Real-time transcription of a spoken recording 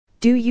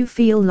Do you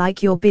feel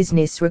like your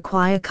business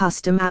require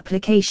custom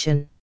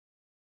application?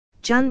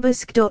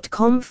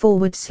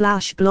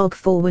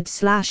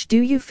 janbusk.com/blog/ Do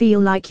you feel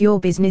like your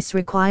business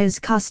requires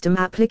custom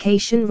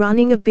application?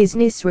 Running a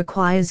business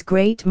requires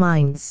great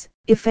minds,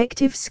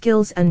 effective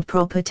skills and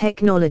proper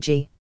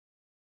technology.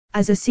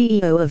 As a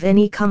CEO of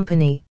any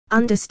company,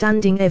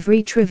 understanding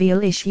every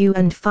trivial issue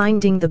and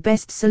finding the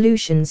best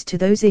solutions to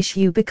those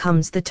issues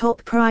becomes the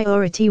top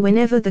priority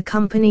whenever the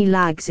company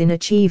lags in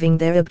achieving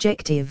their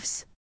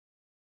objectives.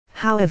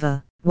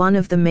 However, one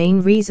of the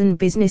main reasons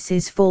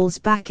businesses falls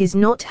back is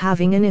not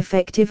having an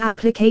effective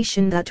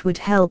application that would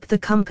help the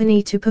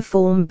company to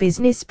perform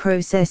business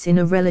process in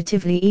a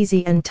relatively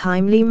easy and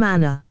timely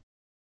manner.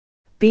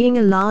 Being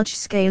a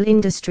large-scale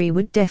industry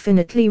would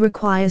definitely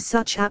require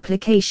such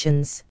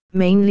applications,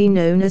 mainly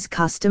known as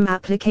custom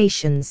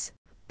applications,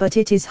 but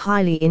it is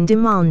highly in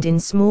demand in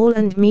small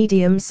and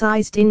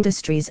medium-sized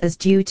industries as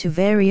due to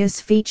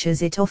various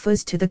features it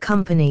offers to the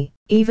company,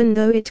 even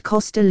though it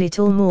costs a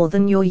little more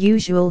than your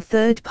usual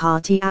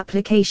third-party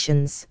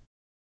applications.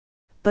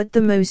 But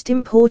the most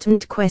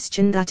important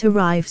question that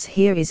arrives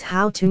here is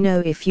how to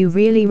know if you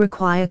really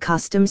require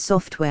custom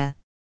software.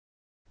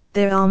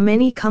 There are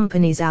many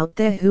companies out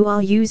there who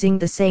are using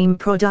the same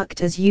product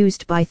as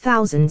used by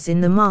thousands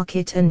in the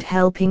market and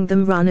helping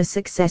them run a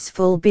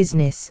successful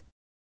business.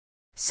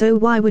 So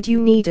why would you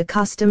need a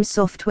custom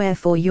software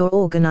for your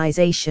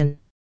organization?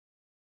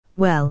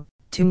 Well,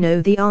 to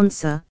know the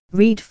answer,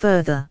 read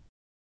further.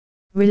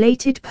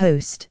 Related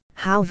post: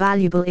 How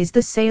valuable is the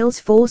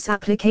Salesforce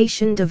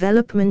application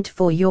development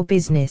for your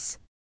business?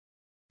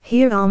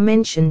 Here are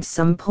mentioned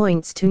some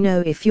points to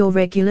know if your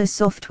regular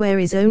software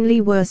is only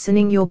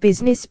worsening your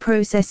business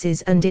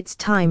processes and it's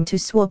time to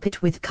swap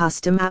it with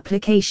custom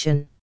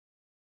application.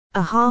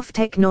 A half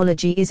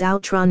technology is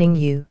outrunning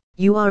you.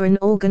 You are an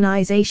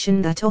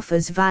organization that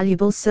offers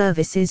valuable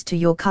services to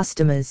your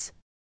customers.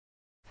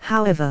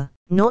 However,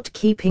 not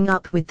keeping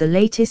up with the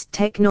latest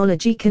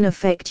technology can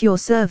affect your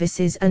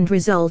services and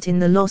result in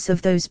the loss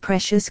of those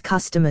precious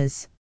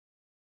customers.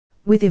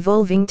 With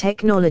evolving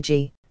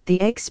technology,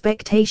 the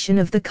expectation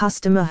of the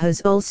customer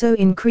has also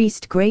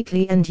increased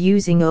greatly, and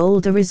using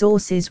older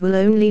resources will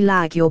only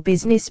lag your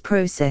business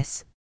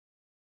process.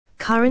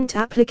 Current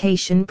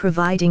application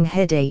providing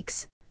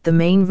headaches. The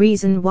main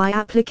reason why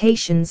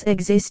applications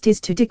exist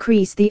is to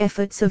decrease the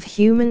efforts of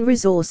human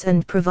resource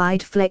and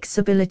provide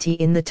flexibility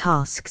in the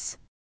tasks.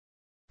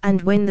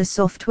 And when the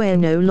software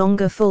no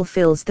longer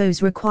fulfills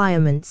those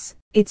requirements,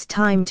 it's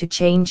time to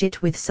change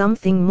it with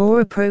something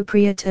more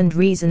appropriate and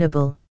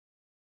reasonable.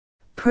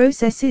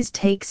 Processes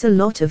takes a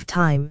lot of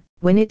time.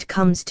 When it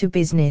comes to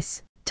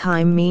business,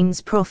 time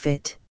means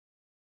profit.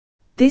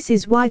 This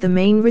is why the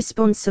main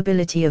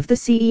responsibility of the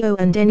CEO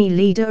and any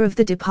leader of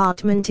the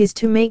department is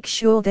to make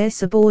sure their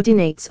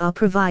subordinates are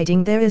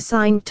providing their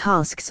assigned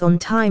tasks on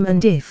time,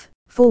 and if,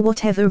 for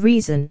whatever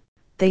reason,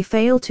 they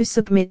fail to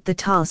submit the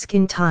task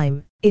in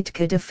time, it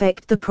could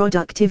affect the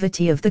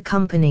productivity of the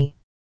company.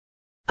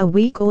 A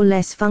weak or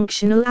less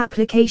functional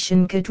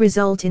application could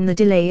result in the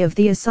delay of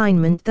the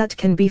assignment that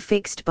can be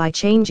fixed by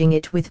changing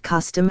it with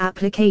custom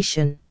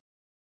application.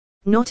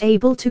 Not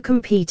able to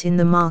compete in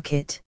the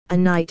market. A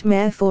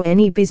nightmare for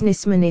any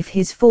businessman if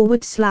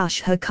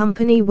his/her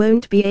company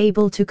won't be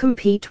able to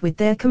compete with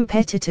their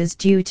competitors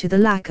due to the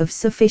lack of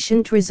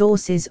sufficient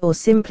resources or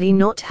simply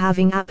not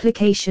having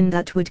application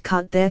that would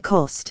cut their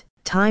cost,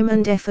 time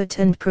and effort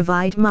and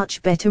provide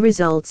much better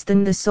results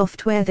than the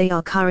software they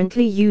are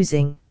currently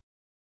using.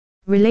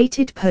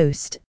 Related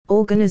post: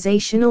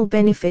 Organizational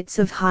benefits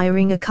of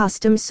hiring a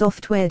custom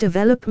software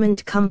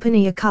development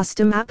company. A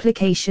custom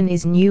application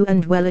is new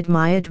and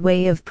well-admired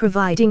way of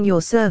providing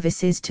your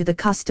services to the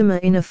customer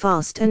in a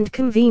fast and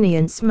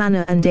convenient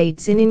manner, and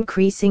aids in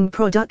increasing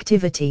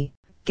productivity,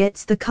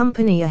 gets the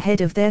company ahead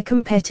of their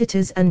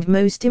competitors, and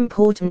most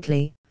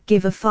importantly,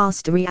 give a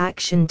fast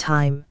reaction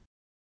time.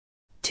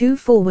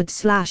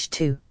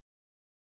 2/2